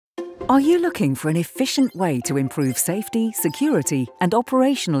Are you looking for an efficient way to improve safety, security, and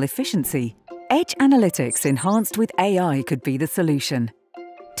operational efficiency? Edge Analytics enhanced with AI could be the solution.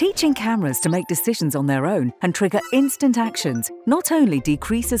 Teaching cameras to make decisions on their own and trigger instant actions not only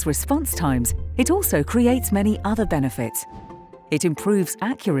decreases response times, it also creates many other benefits. It improves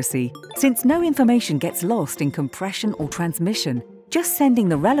accuracy, since no information gets lost in compression or transmission. Just sending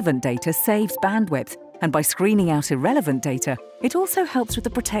the relevant data saves bandwidth, and by screening out irrelevant data, it also helps with the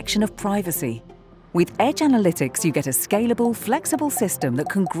protection of privacy. With Edge Analytics, you get a scalable, flexible system that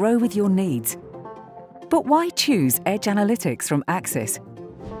can grow with your needs. But why choose Edge Analytics from Axis?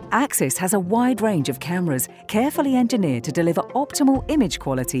 Axis has a wide range of cameras carefully engineered to deliver optimal image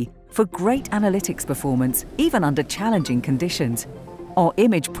quality for great analytics performance, even under challenging conditions. Our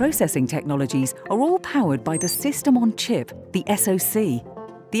image processing technologies are all powered by the System on Chip, the SoC.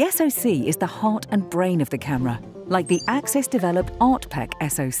 The SoC is the heart and brain of the camera, like the Axis-developed ArtPack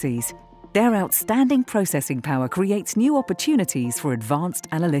SoCs. Their outstanding processing power creates new opportunities for advanced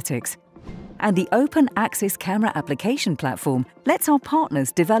analytics. And the open Axis camera application platform lets our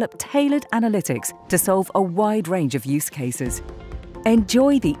partners develop tailored analytics to solve a wide range of use cases.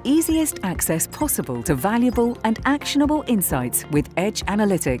 Enjoy the easiest access possible to valuable and actionable insights with Edge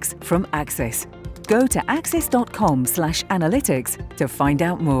Analytics from Axis. Go to axis.com/analytics to find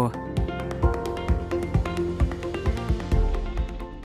out more.